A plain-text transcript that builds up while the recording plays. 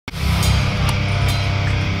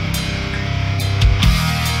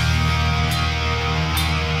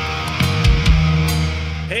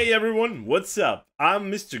Hey everyone, what's up?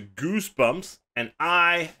 I'm Mr. Goosebumps, and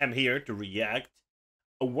I am here to react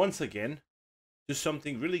once again to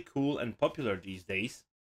something really cool and popular these days.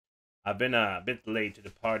 I've been a bit late to the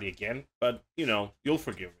party again, but you know, you'll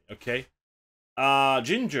forgive me, okay?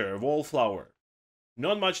 JINJER, Wallflower.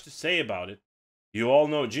 Not much to say about it. You all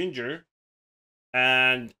know JINJER,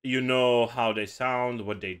 and you know how they sound,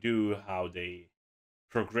 what they do, how they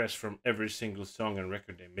progress from every single song and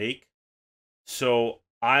record they make. So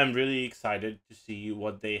I'm really excited to see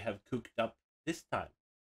what they have cooked up this time.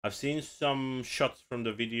 I've seen some shots from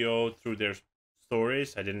the video through their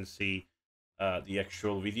stories. I didn't see the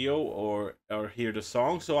actual video or hear the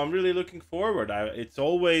song, so I'm really looking forward. It's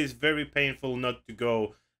always very painful not to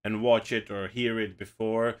go and watch it or hear it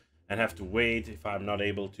before and have to wait if I'm not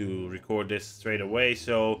able to record this straight away.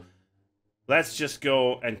 So let's just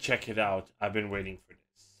go and check it out. I've been waiting for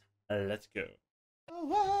this. Let's go.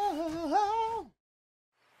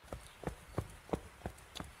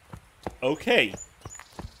 Okay,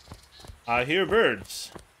 I hear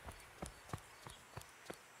birds.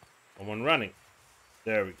 Someone running.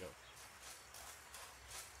 There we go.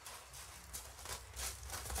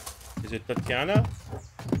 Is it Tatiana?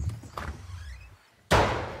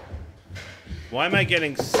 Why am I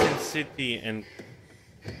getting Sin City and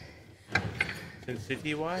Sin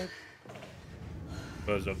City vibe?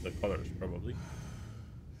 Because of the colors, probably.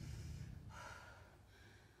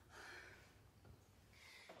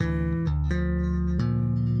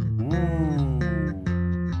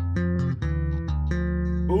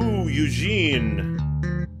 Eugene.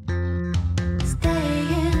 Stay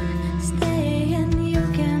in, you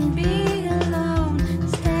can be alone.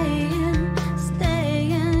 Stay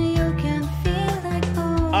in, you can feel like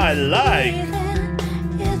home. I like.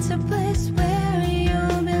 It's a place where you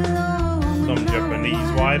belong. Some Japanese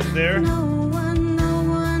vibes there. No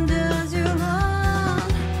one does you wrong.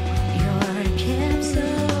 Your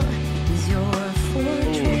capsule is your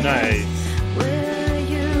fortress. Ooh, nice. Wait.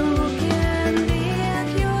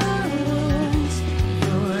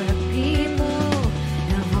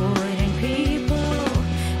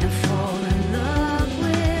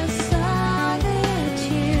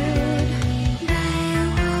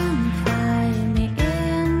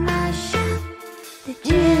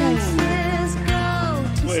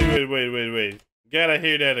 Gotta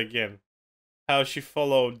hear that again. How she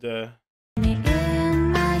followed the...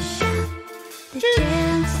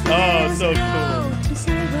 Oh, so cool.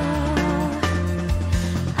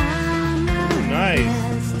 Ooh,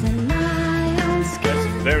 nice. That's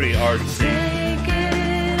very artsy.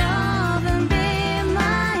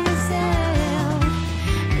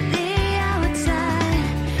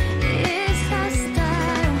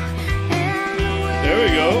 There we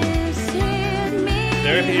go.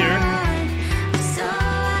 They're here.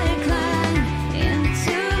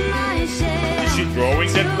 Is she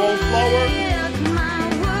drawing that wallflower?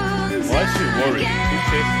 Why is she worried?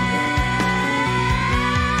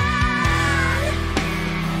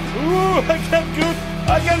 Ooh,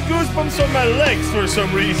 I got goosebumps on my legs for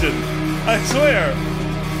some reason. I swear.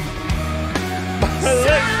 My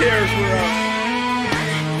leg hairs were up.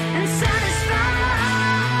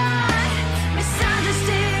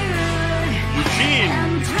 Eugene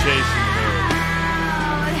is chasing her.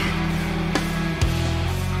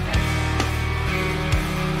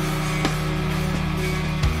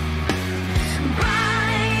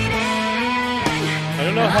 I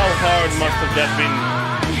don't know how hard must have that been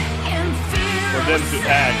for them to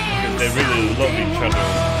act, because they really love each other,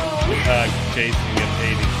 chasing and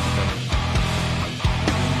hating each other.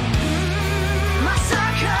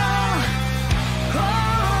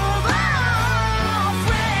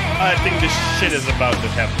 I think this shit is about to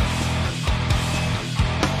happen.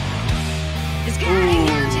 Ooh,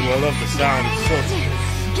 I love the sound. It's so good.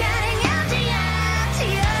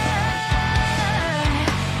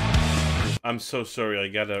 I'm so sorry, I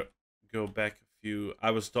gotta go back a few. I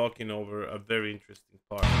was talking over a very interesting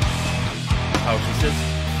part. How she says,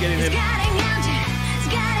 getting him.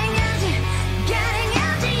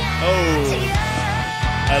 Oh,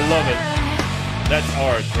 I love it. That's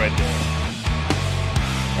art right there.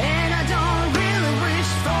 And I don't really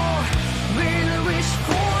wish for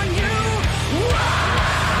you.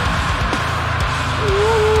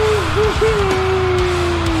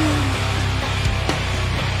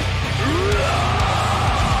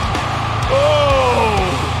 Oh!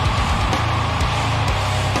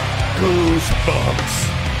 Goosebumps.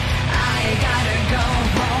 I gotta go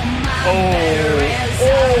home.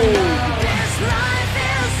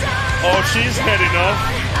 Oh, she's heading off.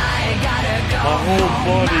 My whole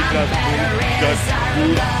body got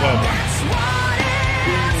goosebumps.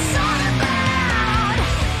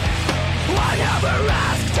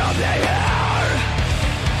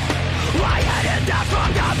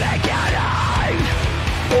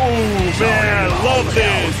 Oh man, love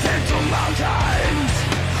this!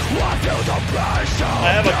 I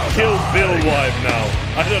have a Kill Bill vibe now.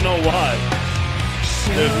 I don't know why.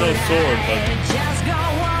 There's no sword, but just go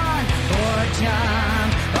on or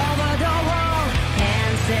jump over the wall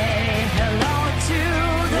and say hello to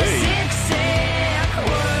the sick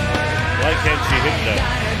world. why can't she hit that?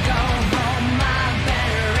 Gotta go home, my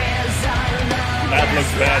batteries are low. That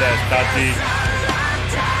looks badass, Tati.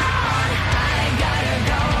 I gotta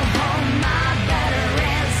go home, my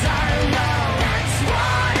batteries are low. That's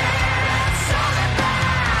what it's all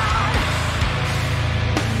about.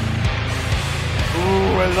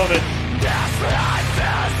 Ooh, I love it. This life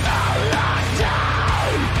is a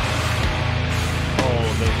lockdown. Oh,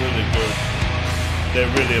 they're really good. They're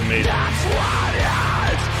really amazing. That's what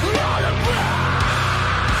it's all about.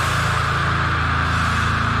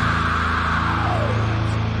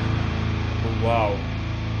 Oh, wow.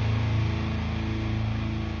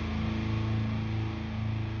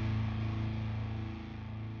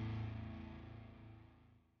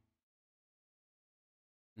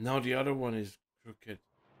 Now the other one is crooked.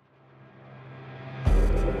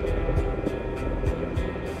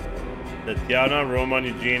 Tatiana, Roman,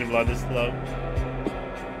 Eugene, Vladislav,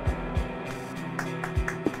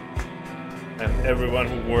 and everyone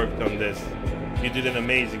who worked on this. You did an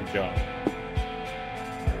amazing job.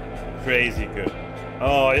 Crazy good.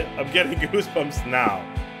 Oh, I'm getting goosebumps now.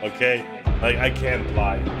 Okay, like I can't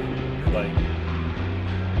lie. Like,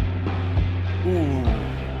 ooh.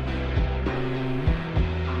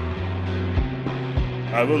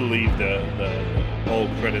 I will leave the whole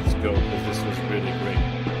credits go because this was really great.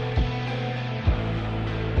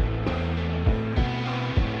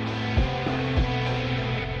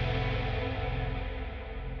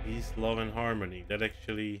 Peace, love, and harmony. That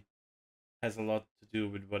actually has a lot to do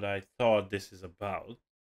with what I thought this is about,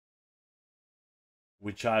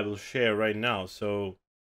 which I will share right now. So,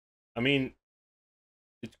 I mean,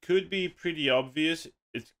 it could be pretty obvious.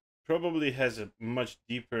 It probably has a much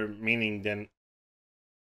deeper meaning than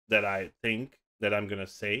that I think that I'm gonna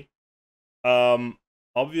say.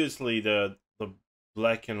 Obviously the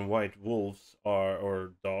black and white wolves are,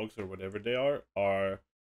 or dogs or whatever they are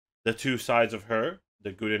the two sides of her,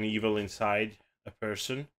 the good and evil inside a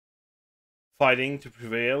person, fighting to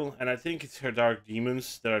prevail. And I think it's her dark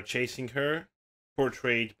demons that are chasing her,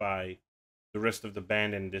 portrayed by the rest of the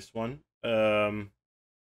band in this one,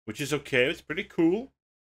 which is okay. It's pretty cool.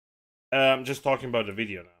 Just talking about the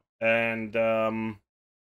video now, and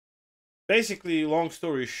basically, long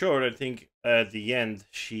story short, I think at the end,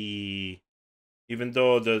 she, even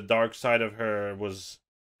though the dark side of her was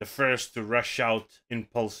the first to rush out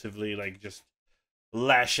impulsively, like just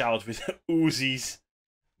lash out with Uzis,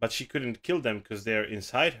 but she couldn't kill them because they're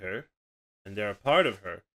inside her and they're a part of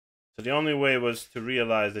her. So the only way was to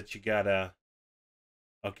realize that you gotta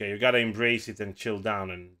embrace it and chill down,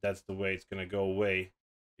 and that's the way it's gonna go away.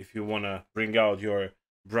 If you wanna bring out your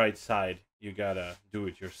bright side, you gotta do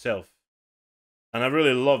it yourself. And I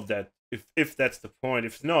really love that. If that's the point.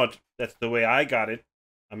 If not, that's the way I got it.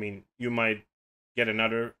 I mean, you might get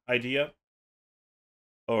another idea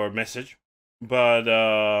or message. But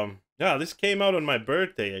yeah, this came out on my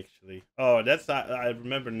birthday actually. Oh, that's I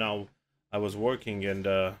remember now. I was working and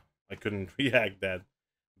I couldn't react that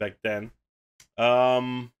back then.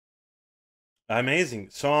 Amazing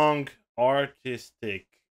song, artistic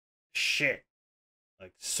shit.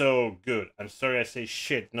 Like so good. I'm sorry I say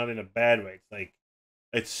shit, not in a bad way. It's like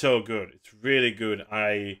it's so good. It's really good.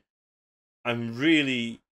 I'm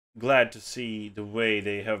really glad to see the way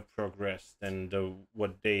they have progressed and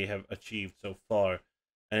what they have achieved so far.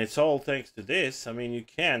 And it's all thanks to this. I mean, you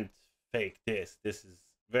can't fake this. This is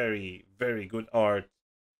very, very good art,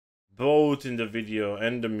 both in the video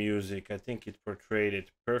and the music. I think it portrayed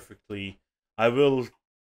it perfectly. I will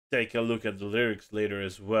take a look at the lyrics later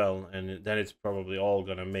as well, and then it's probably all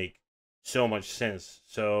gonna make so much sense.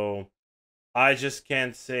 So I just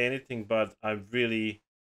can't say anything, but I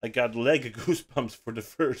got leg goosebumps for the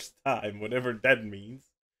first time, whatever that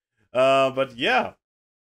means. But yeah,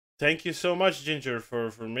 thank you so much, Ginger,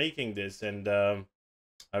 for making this, and I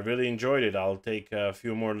really enjoyed it. I'll take a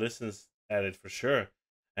few more listens at it for sure.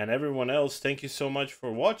 And everyone else, thank you so much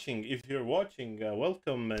for watching. If you're watching,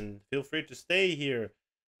 welcome, and feel free to stay here.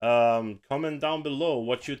 Comment down below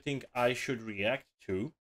what you think I should react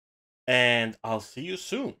to, and I'll see you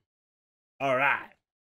soon. All right.